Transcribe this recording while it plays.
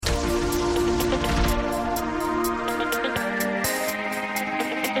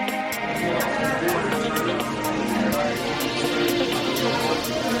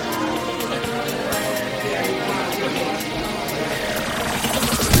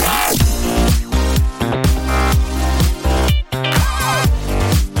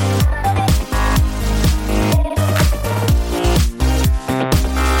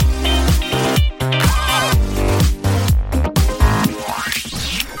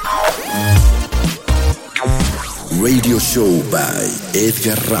Radio Show by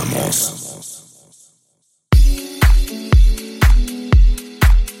Edgar Ramos.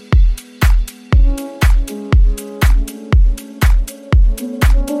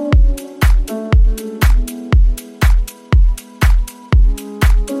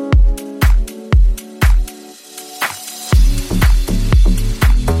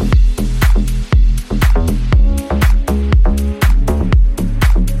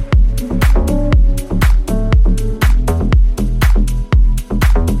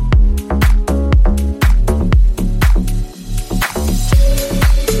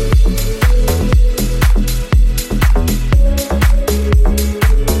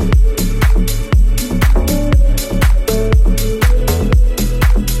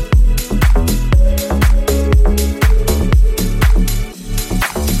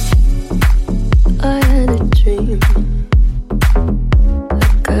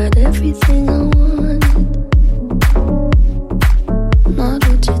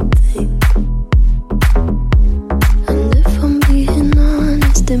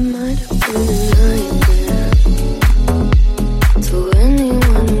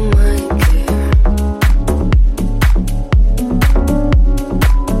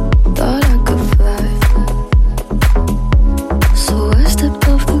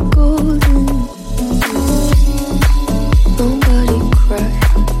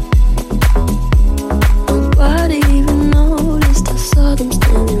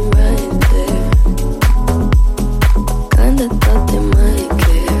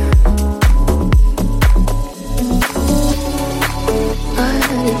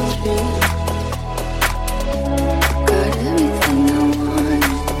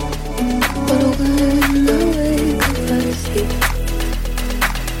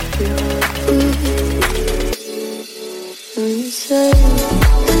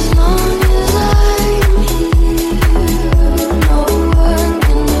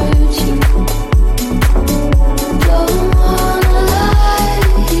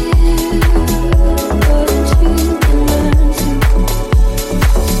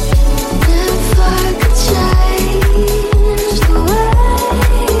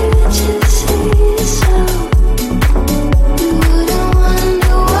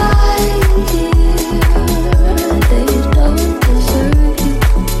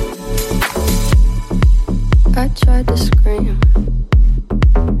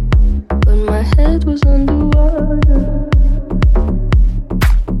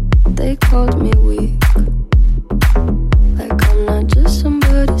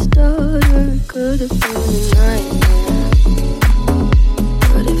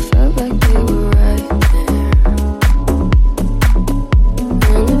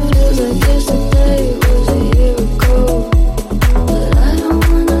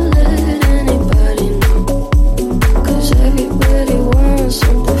 Everybody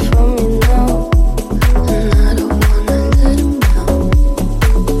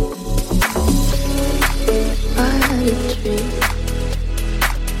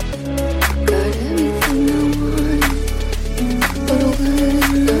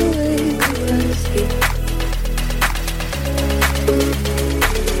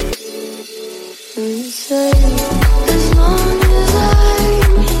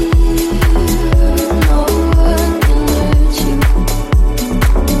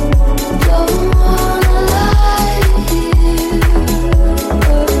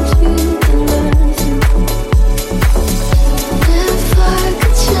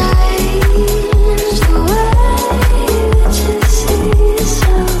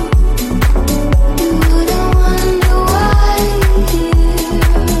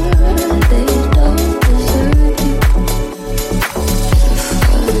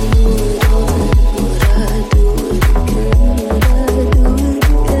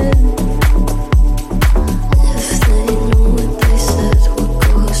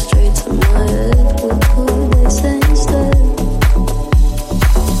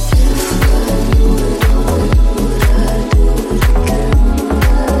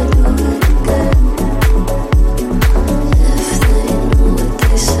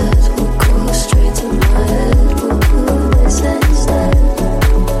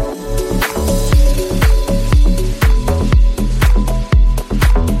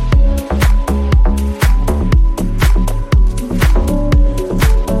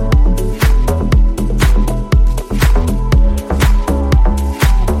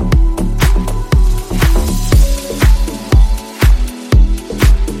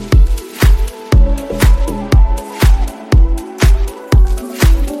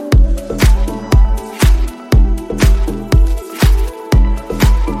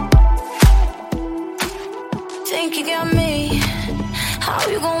you got me, how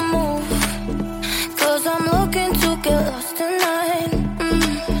you gon' move? 'Cause I'm looking to get lost tonight.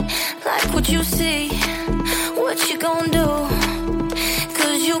 Like what you see, what you gon' do?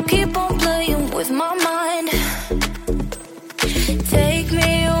 'Cause you keep on playing with my mind. Take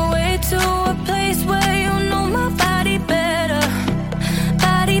me away to a place where you know my body better,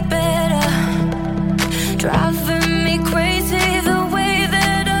 body better. Driving me crazy the way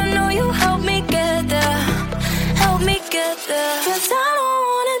that I know you help me get there, help me get there. 'Cause I don't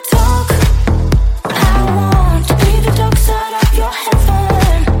wanna talk, I want to be the dark side of your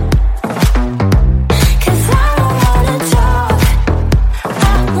heaven. 'Cause I don't wanna talk,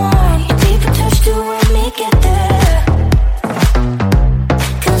 I want your deeper touch to help me get there.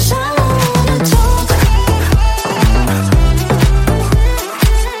 'Cause I don't wanna talk.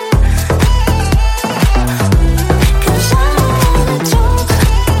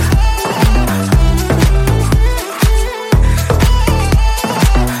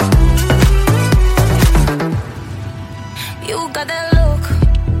 You got that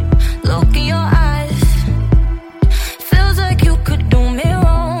look in your eyes. Feels like you could do me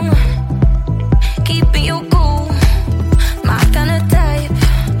wrong. Keeping you cool, my kind of type.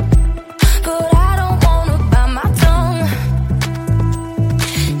 But I don't wanna bite my tongue.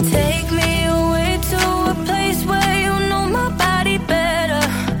 Take me away to a place where you know my body better,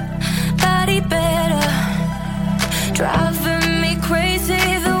 body better. Driving me crazy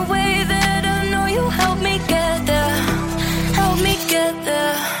the way that I know you help me get there, help me get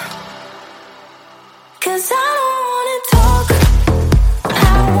there. 'Cause I don't wanna talk,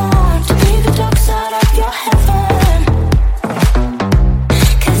 I want to be the dark side of your heaven.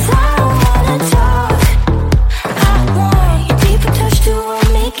 'Cause I don't wanna talk, I want your deeper touch to help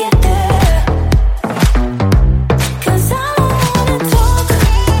me get there. 'Cause I don't wanna talk.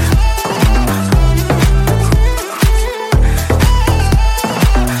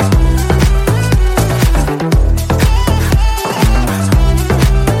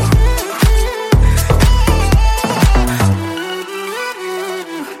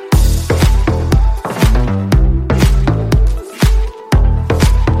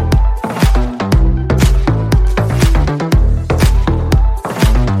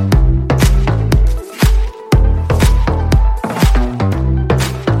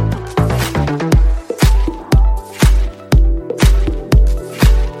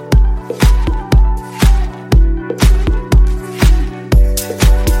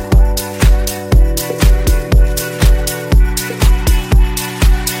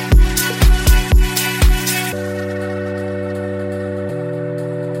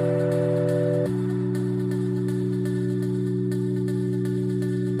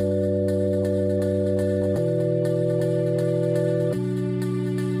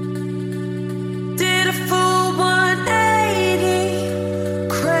 Did a full 180,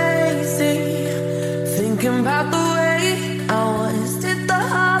 crazy, thinking about the way I was. Did the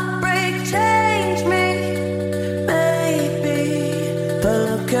heartbreak change me? Maybe, but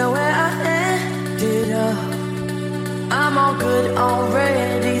look at where I ended up. I'm all good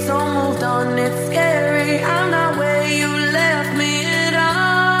already, so moved on, it's scary. I'm not where you left me at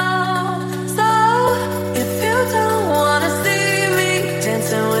all. So, if you don't wanna see me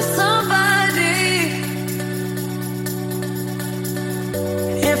dancing with somebody,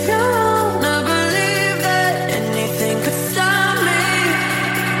 if you wanna believe that anything could stop me,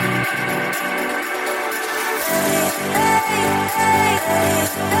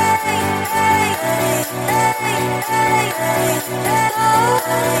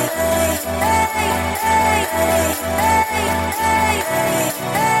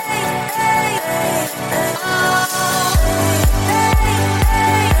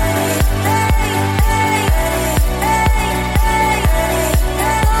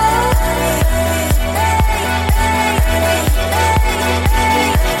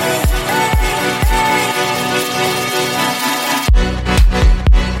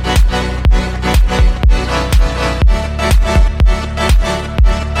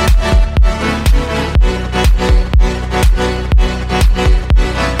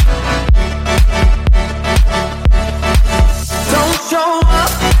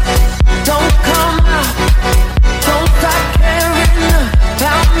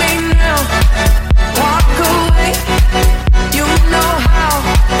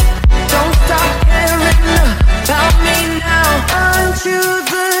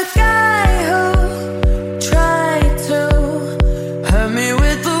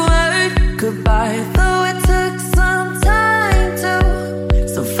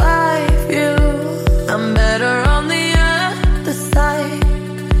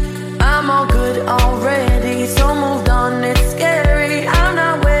 I'm all good already, so move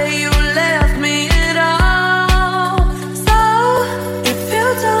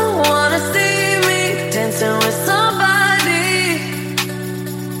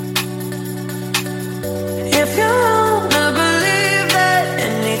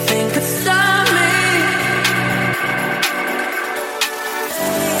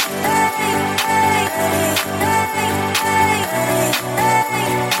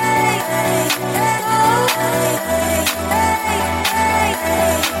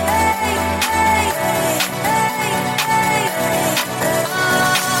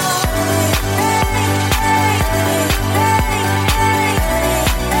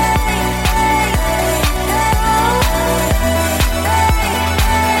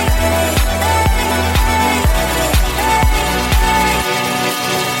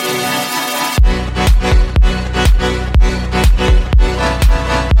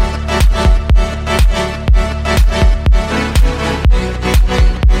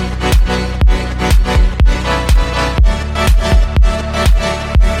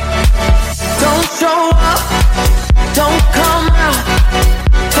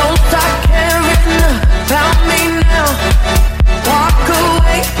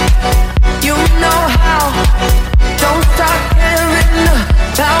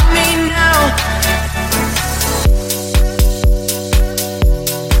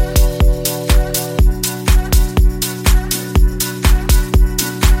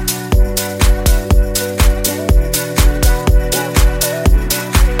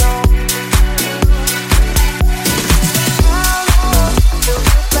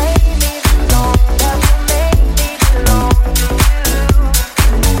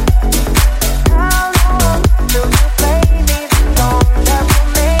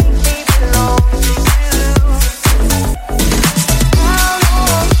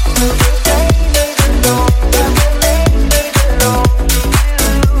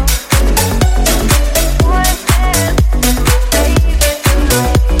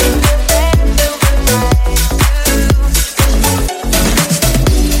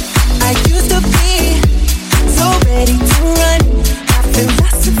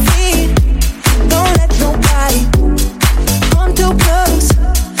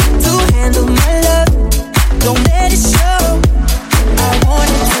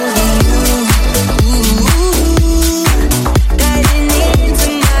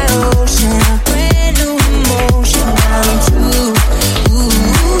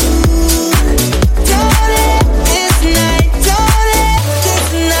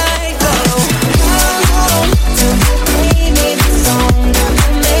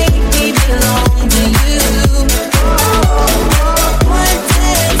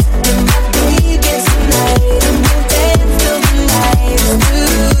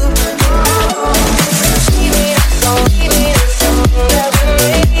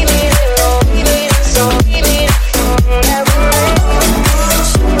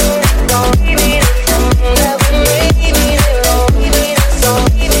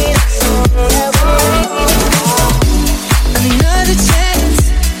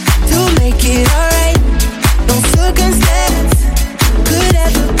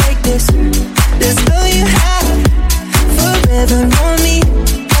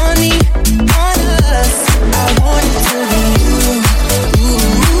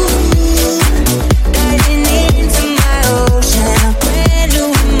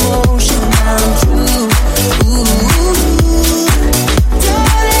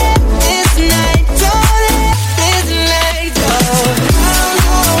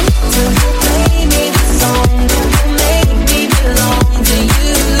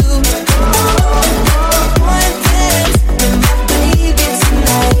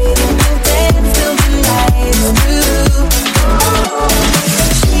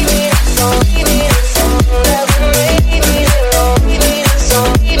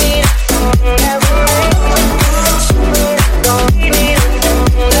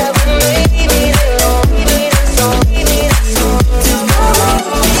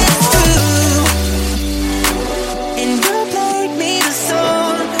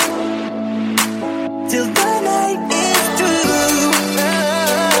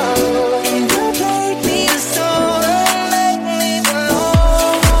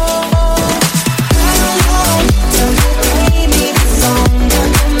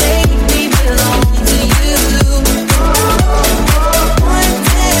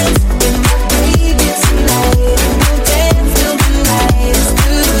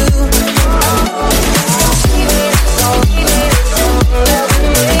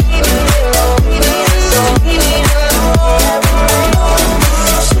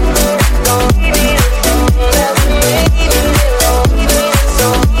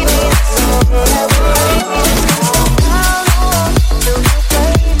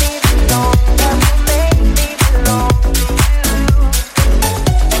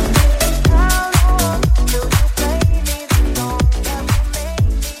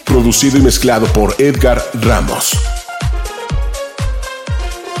producido y mezclado por Edgar Ramos.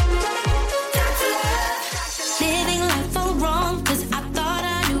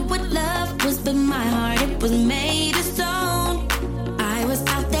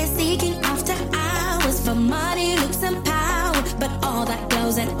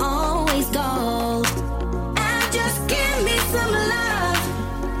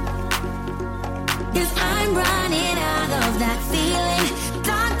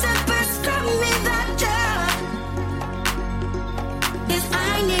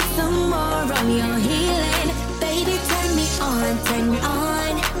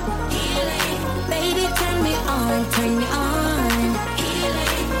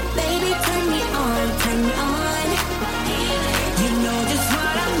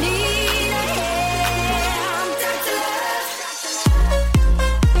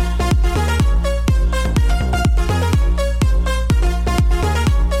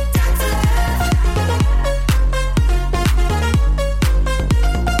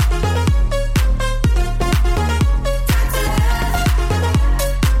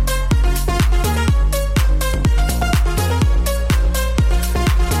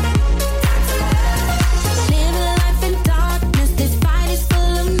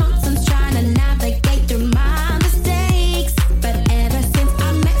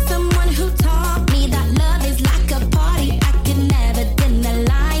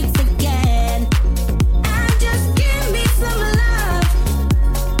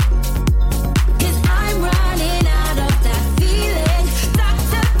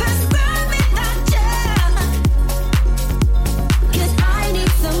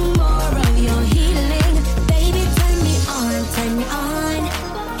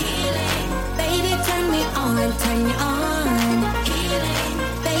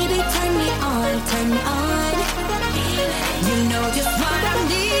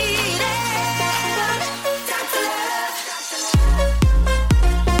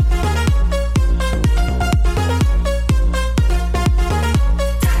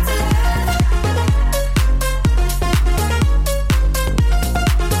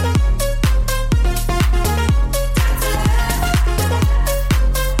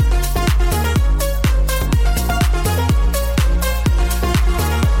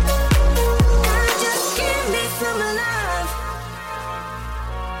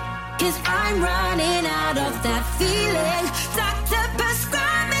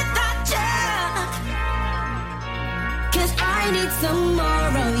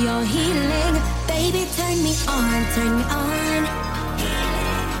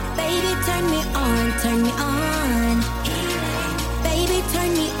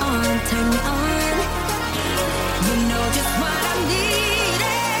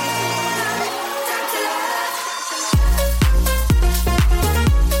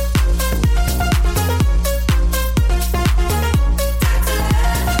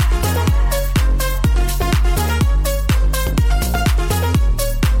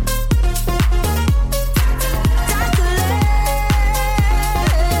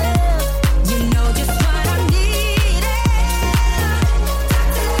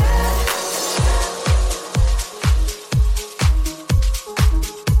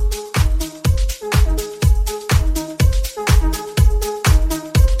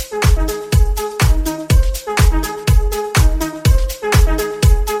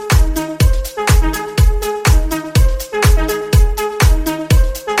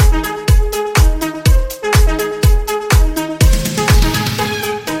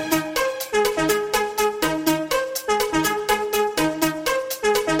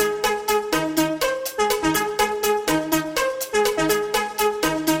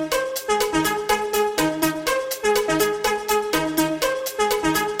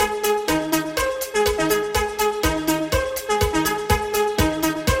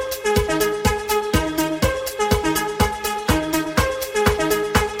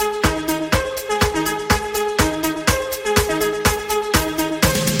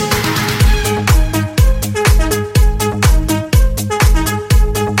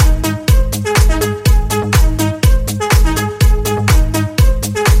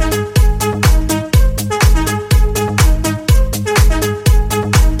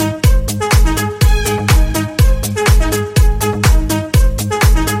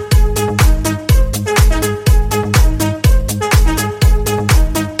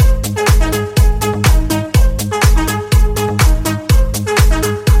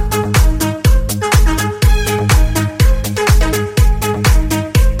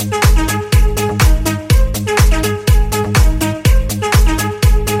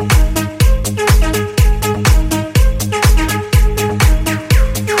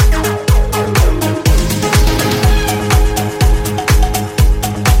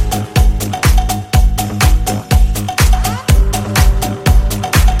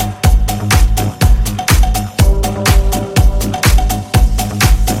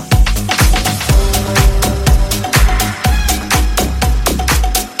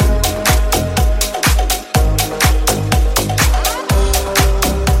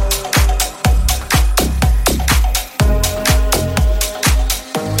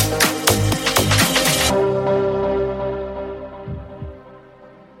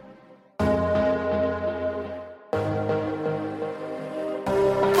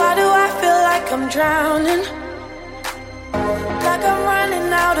 I'm drowning, like I'm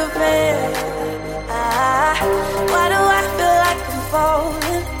running out of air. Why do I feel like I'm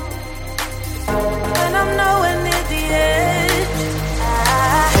falling when I'm nowhere near the edge?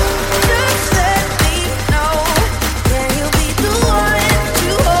 Just let me know, can you be the one to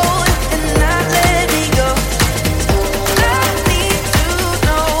hold and not let me go? I need to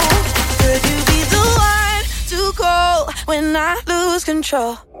know, could you be the one to call when I lose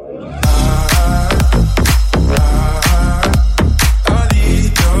control?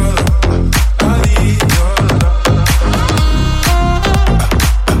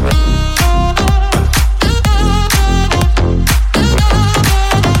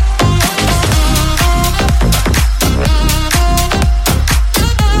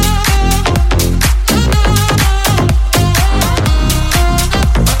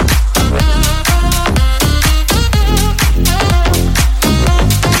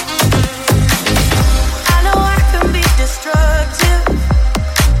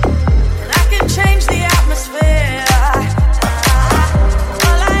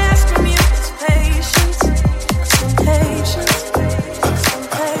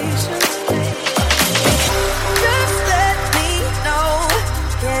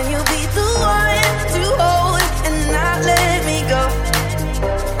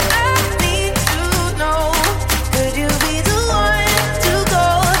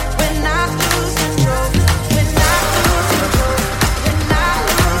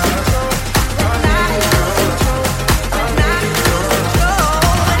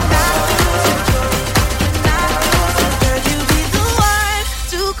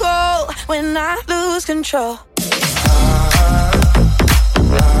 When I lose control.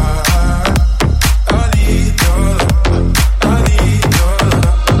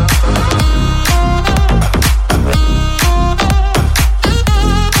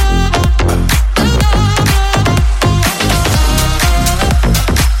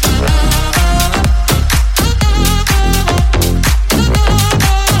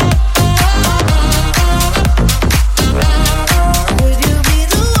 Would you be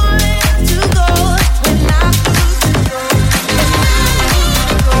the one to go when I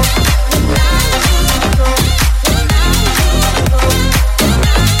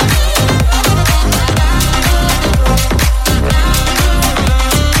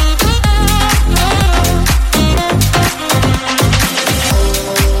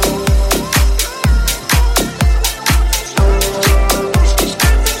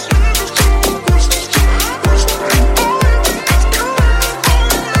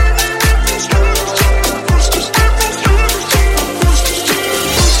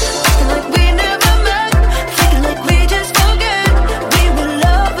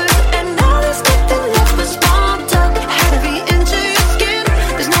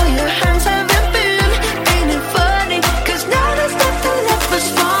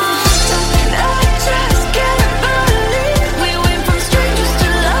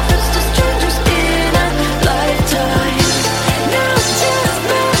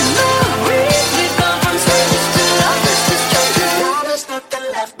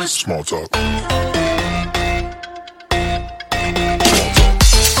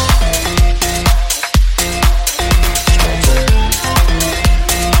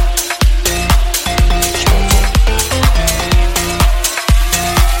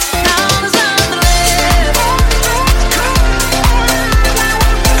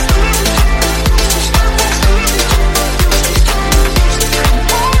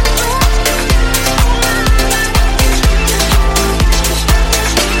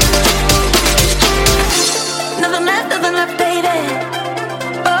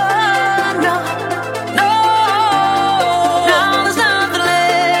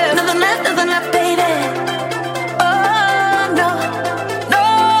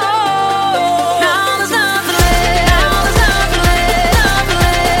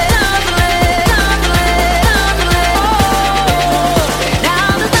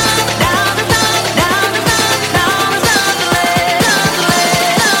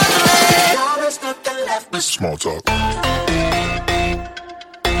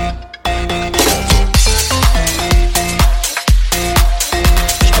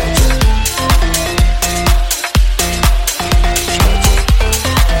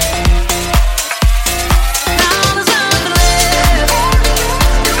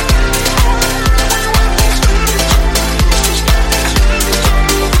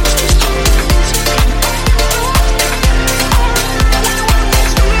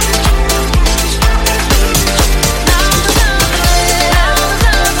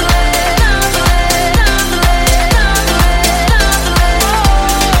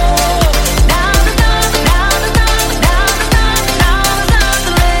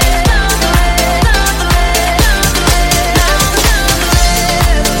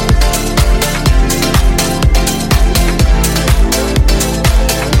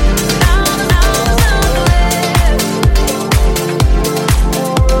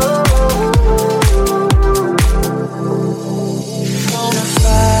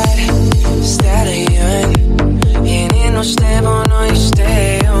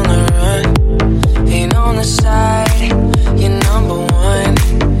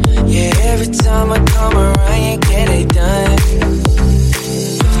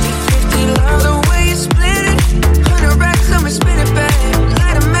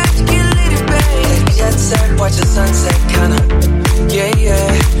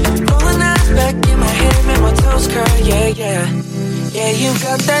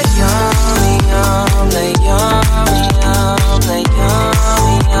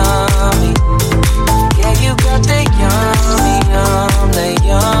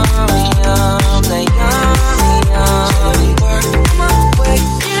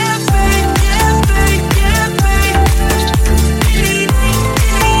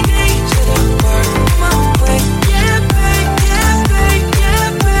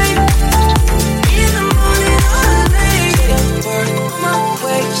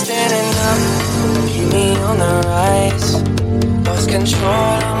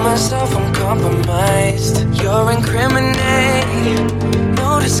myself, I'm compromised. You're incriminating,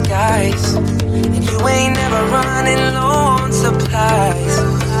 no disguise. And you ain't never running low on supplies.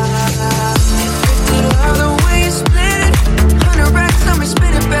 Drifted love the way you split it. 100 racks on me,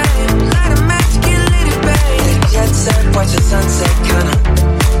 spin it, babe. Light a match, get lit it, babe. Jet set, watch the sunset, kinda.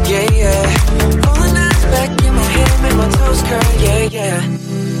 Yeah, yeah. Rolling eyes back in my head, make my toes curl, yeah, yeah.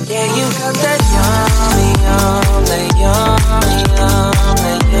 Yeah, you got that yummy, yum, that yummy, yum,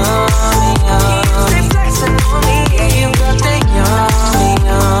 that yummy, yum. Stay flexing on me. Yeah, you got that yummy,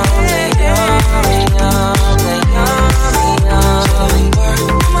 yum, that yummy, yum, that yummy, yum. So we work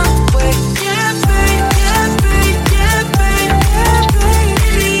my way. Yeah, babe, yeah, babe, yeah, babe, yeah, babe.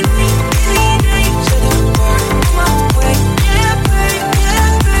 Any night. So we work my way. Yeah, babe,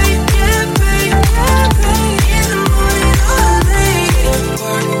 yeah, babe, yeah, babe, yeah, babe. In the morning or late. So we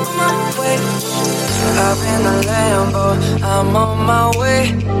work my way. Up in the Lambo, I'm on my way.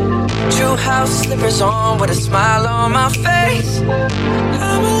 True house slippers on with a smile on my face.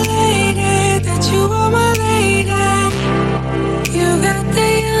 I'm elated that you are my lady. You got the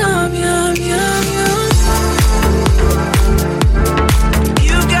yum, yum, yum, yum.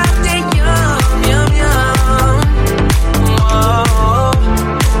 You got the yum, yum, yum. Whoa.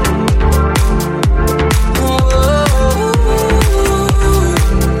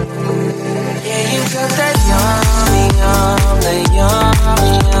 Yeah, you got that yummy, yum, that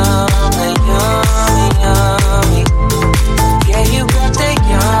yummy, yum, that yummy, yummy. Yeah, you got that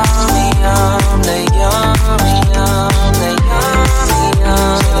yummy, yum, that yummy, yum, that yummy,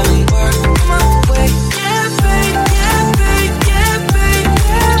 yum. So we work my way. Yeah, babe, yeah, babe, yeah, babe,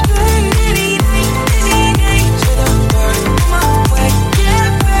 yeah, babe. Any night. So we work my way. Yeah,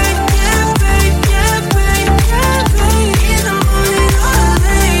 babe, yeah, babe, yeah, babe, yeah, babe. In the morning or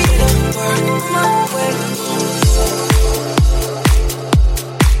late. So we work my way.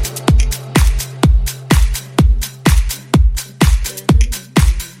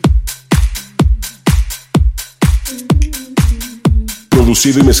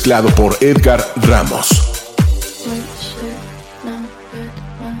 Producido y mezclado por Edgar Ramos.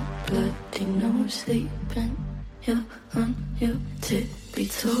 You're on your tippy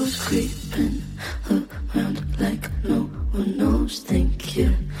toes, creeping around like no one knows. Think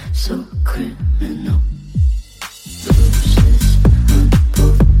you're so criminal. Bruises on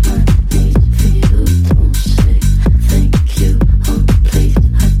both my knees for you. Don't say thank you. Oh please,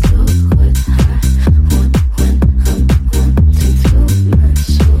 I do what I want when I'm wanting to. My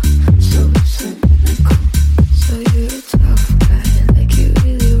soul so cynical. So you're a tough guy, like you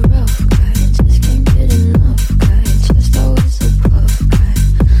really rough guy. Just can't get enough guy. Just always a bluff guy.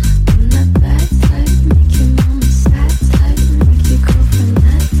 I'm that bad type, make your mama sad type, make your girlfriend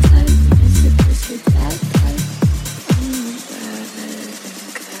that type. Is it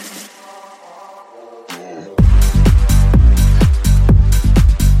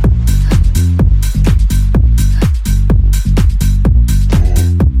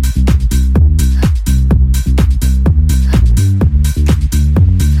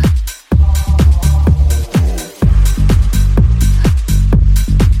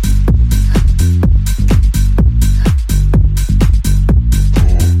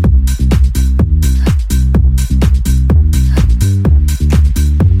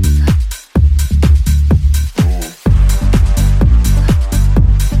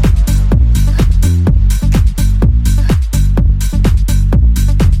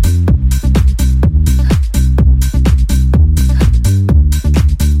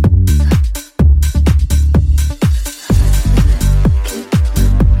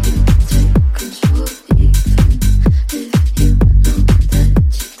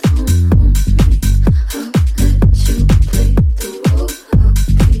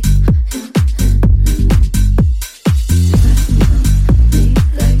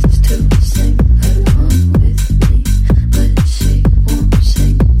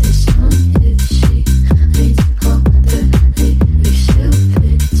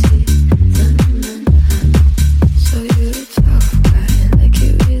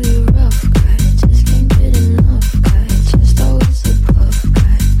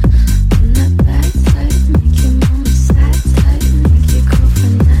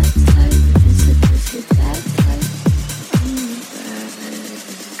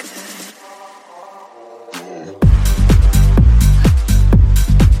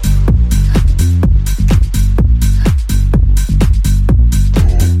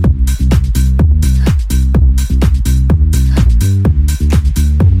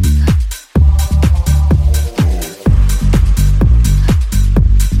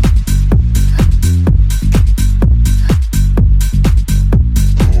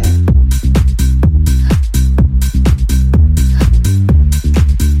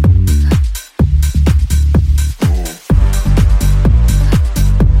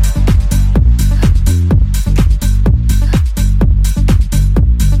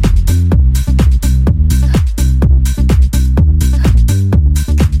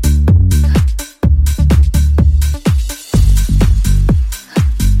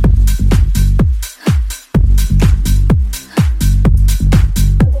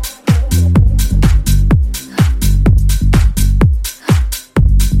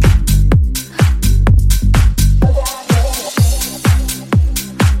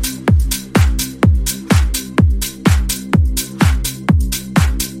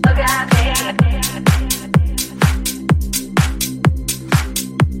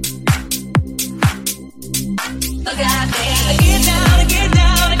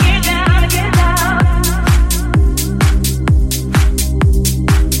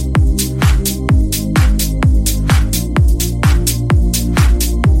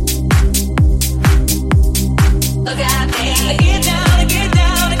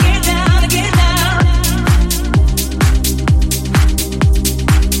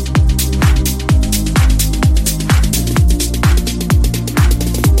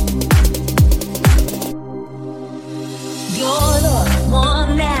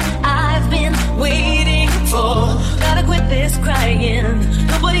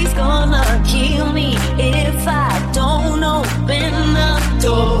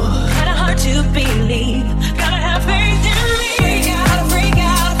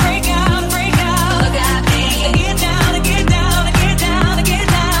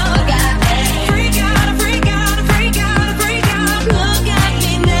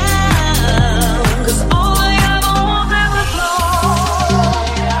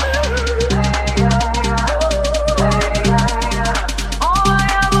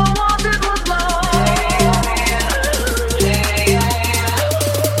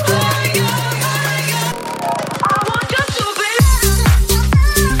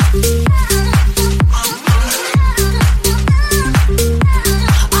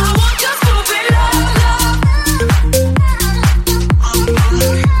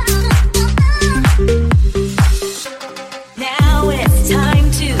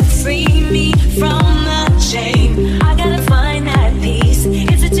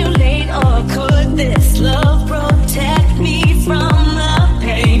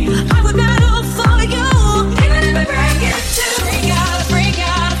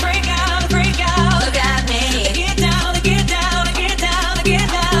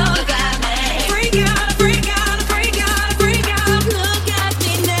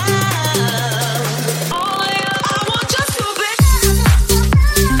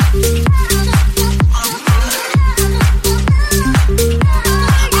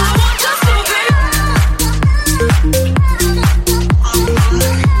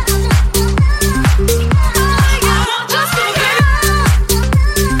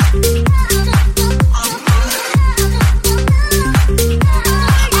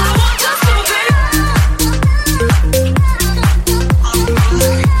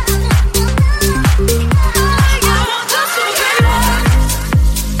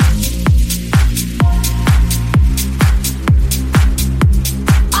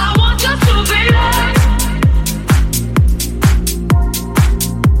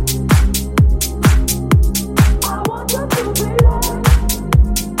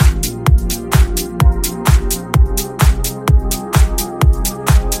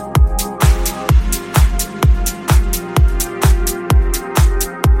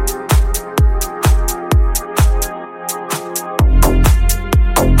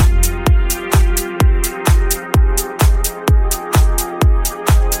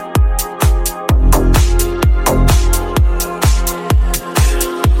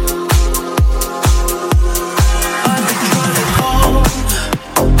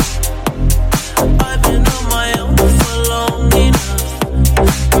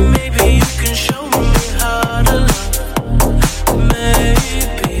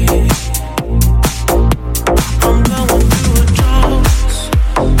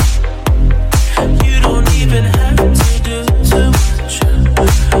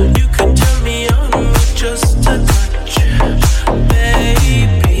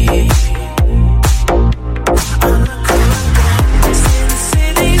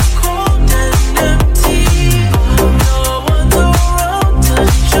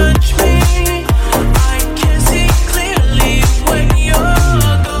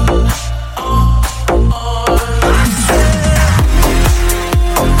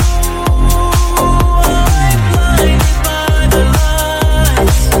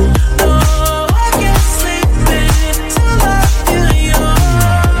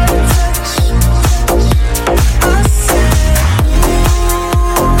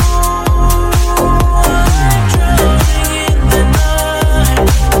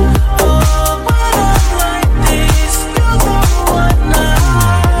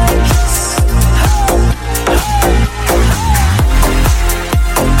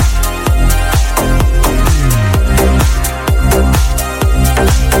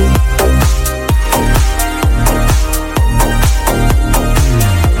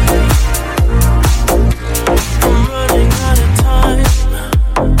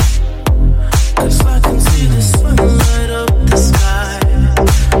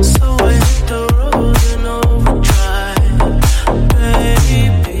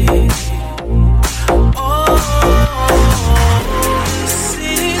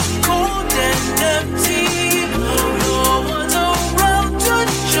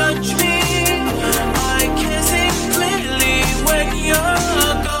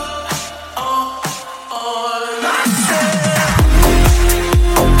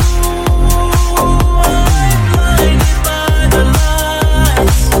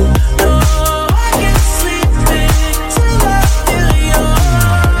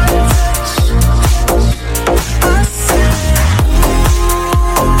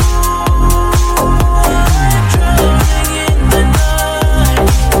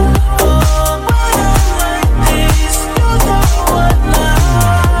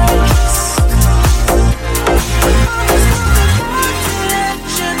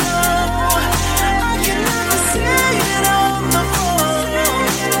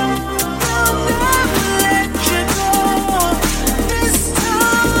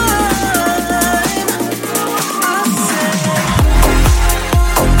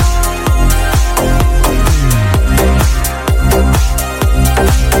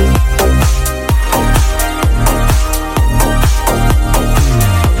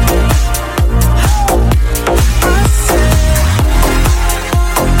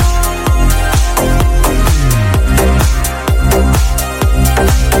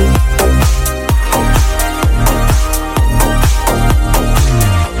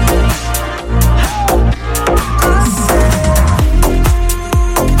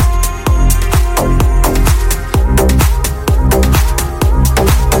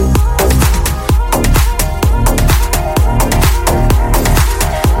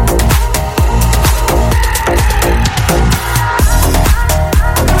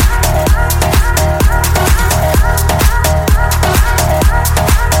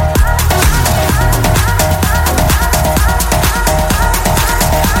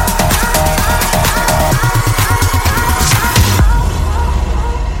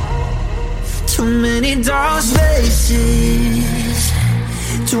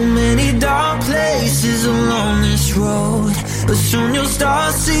Too many dark places along this road, but soon you'll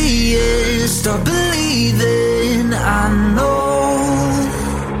start seeing, start believing. I know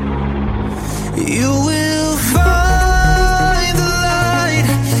you will find the light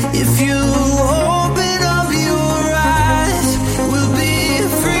if you open up your eyes. We'll be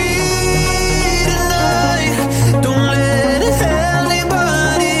free tonight. Don't let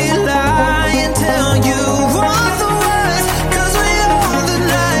anybody lie and tell you what the worst, 'cause we own the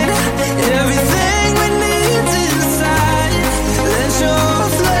night. Everything we need's inside. Let your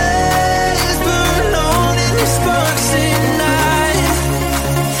flames burn on in the sparks ignite,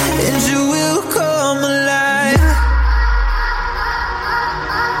 and you will come alive.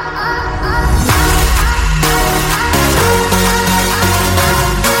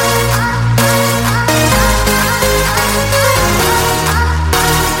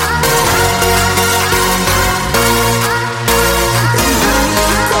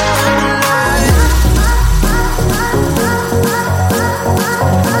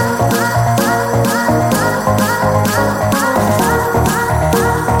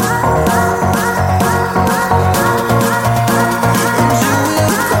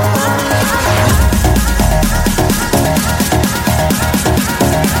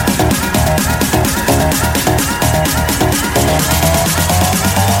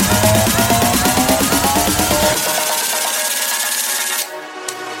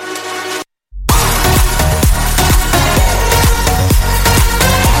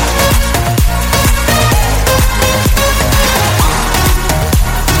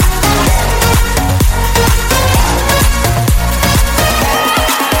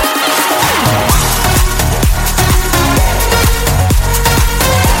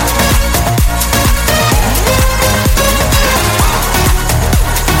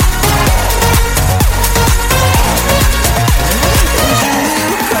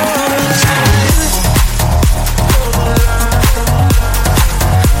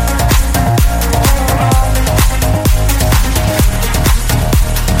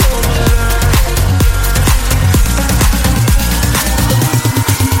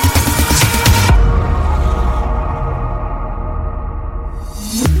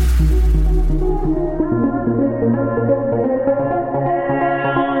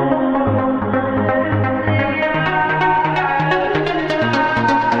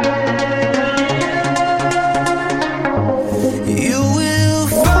 You will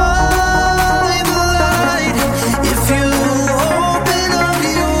find the light if you open up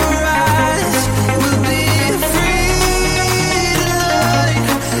your eyes. We'll be free tonight.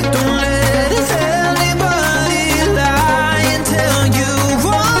 Don't let anybody lie and tell you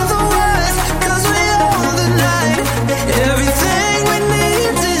what the worst, 'cause we own the night. Everything we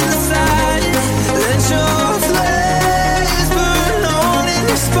need's inside. Let your flames burn on in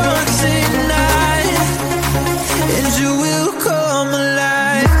the sparks ignite, and you will come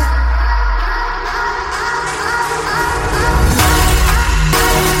alive.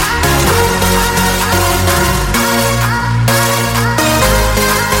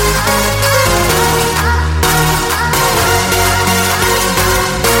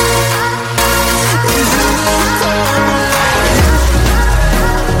 And you will come alive.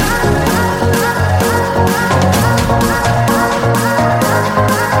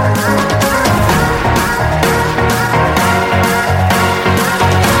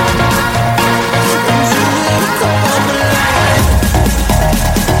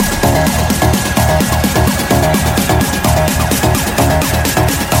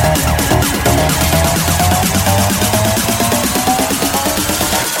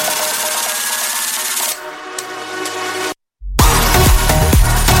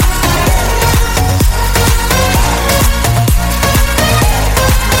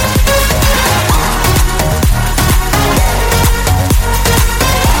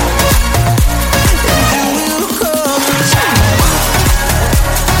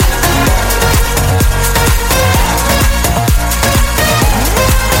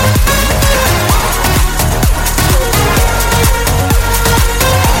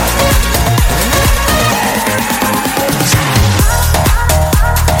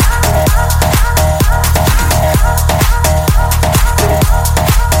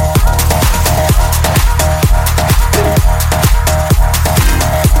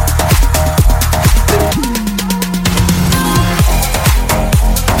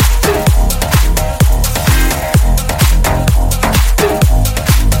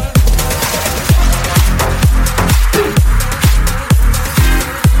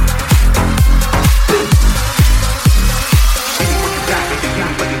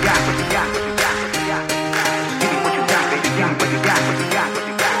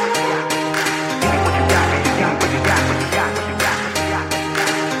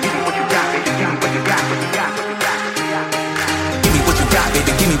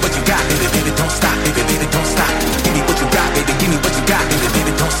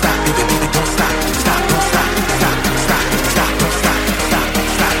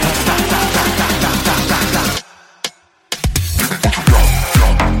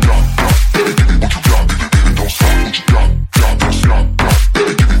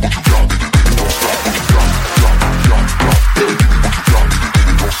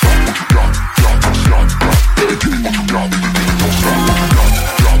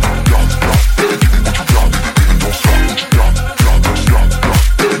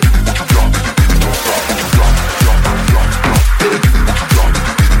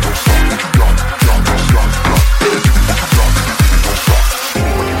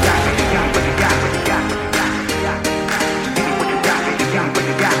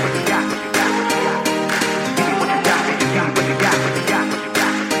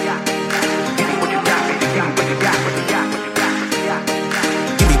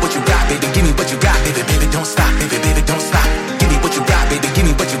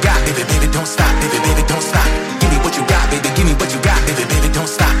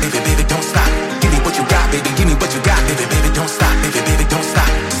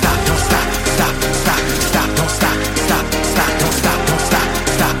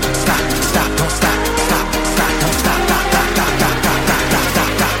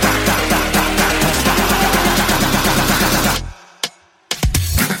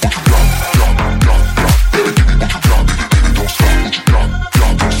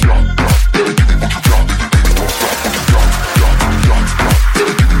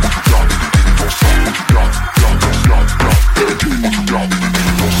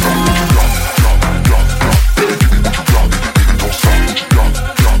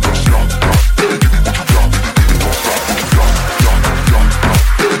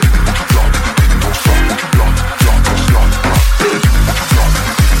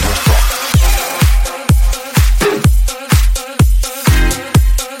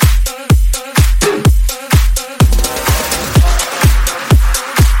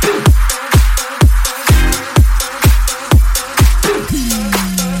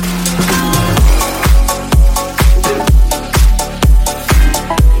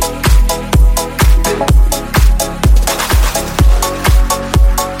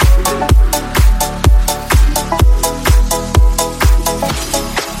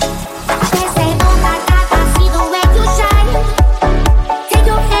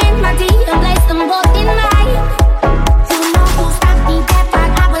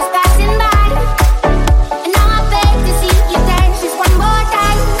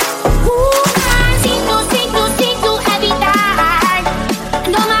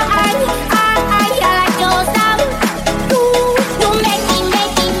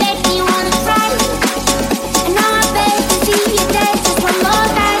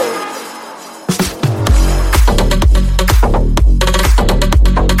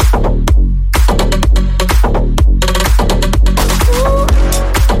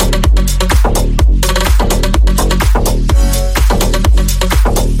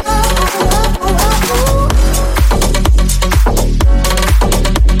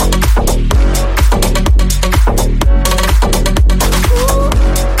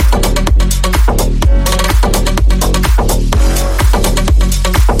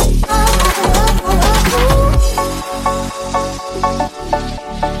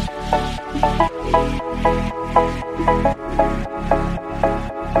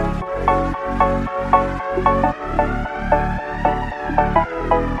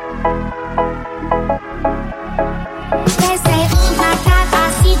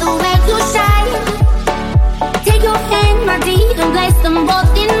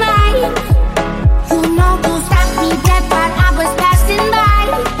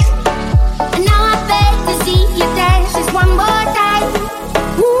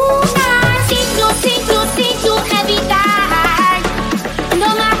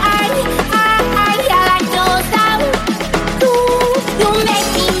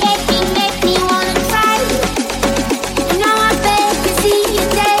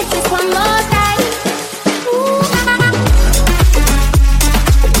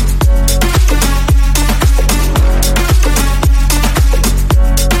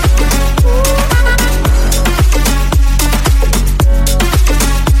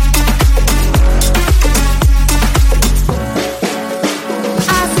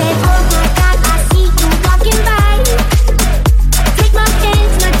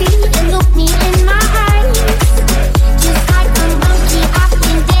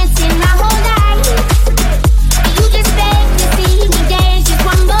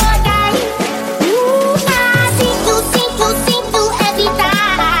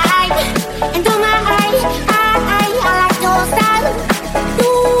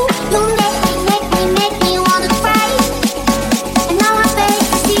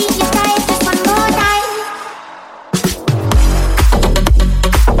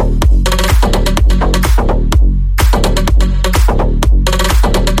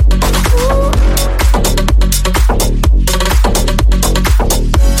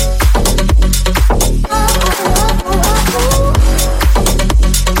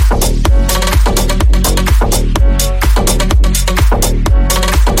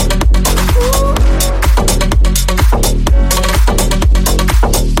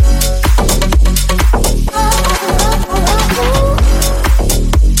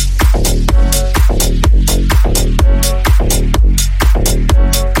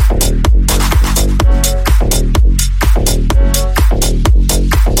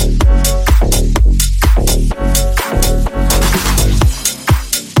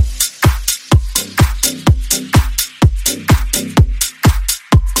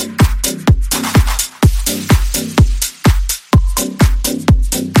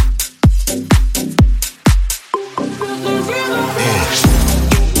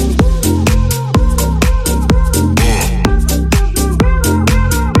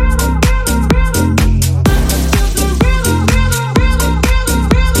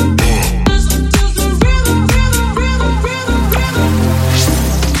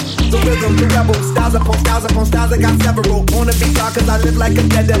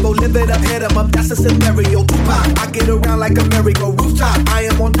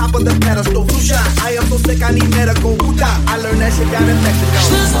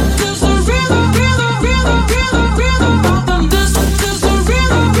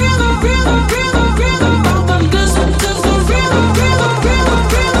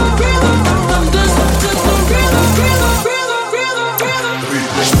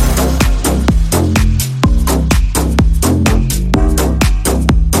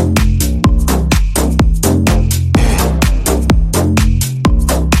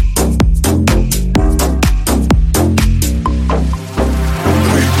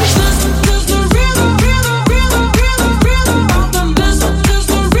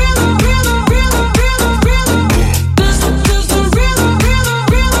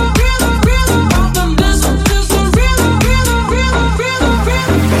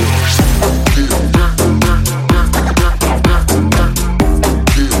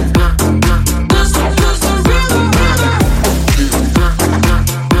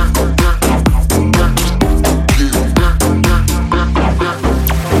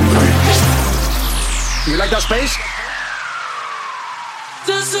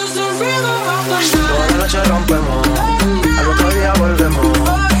 Toda la noche rompemos, al otro día volvemos.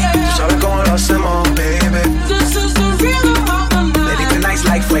 Tú sabes cómo lo hacemos, baby. Baby, tonight's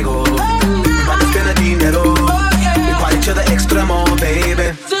like fuego. Mi banda tiene dinero. We party to the extremo,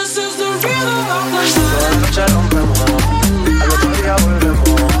 baby. Toda la noche rompemos, al otro día volvemos.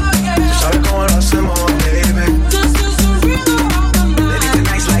 Tú sabes cómo lo hacemos, baby. Baby,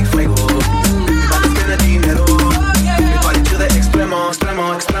 tonight's like fuego. Mi banda tiene dinero. We party to the extremo,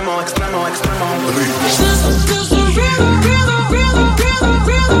 extremo, extremo, extremo, extremo. This is the real, real, real, real.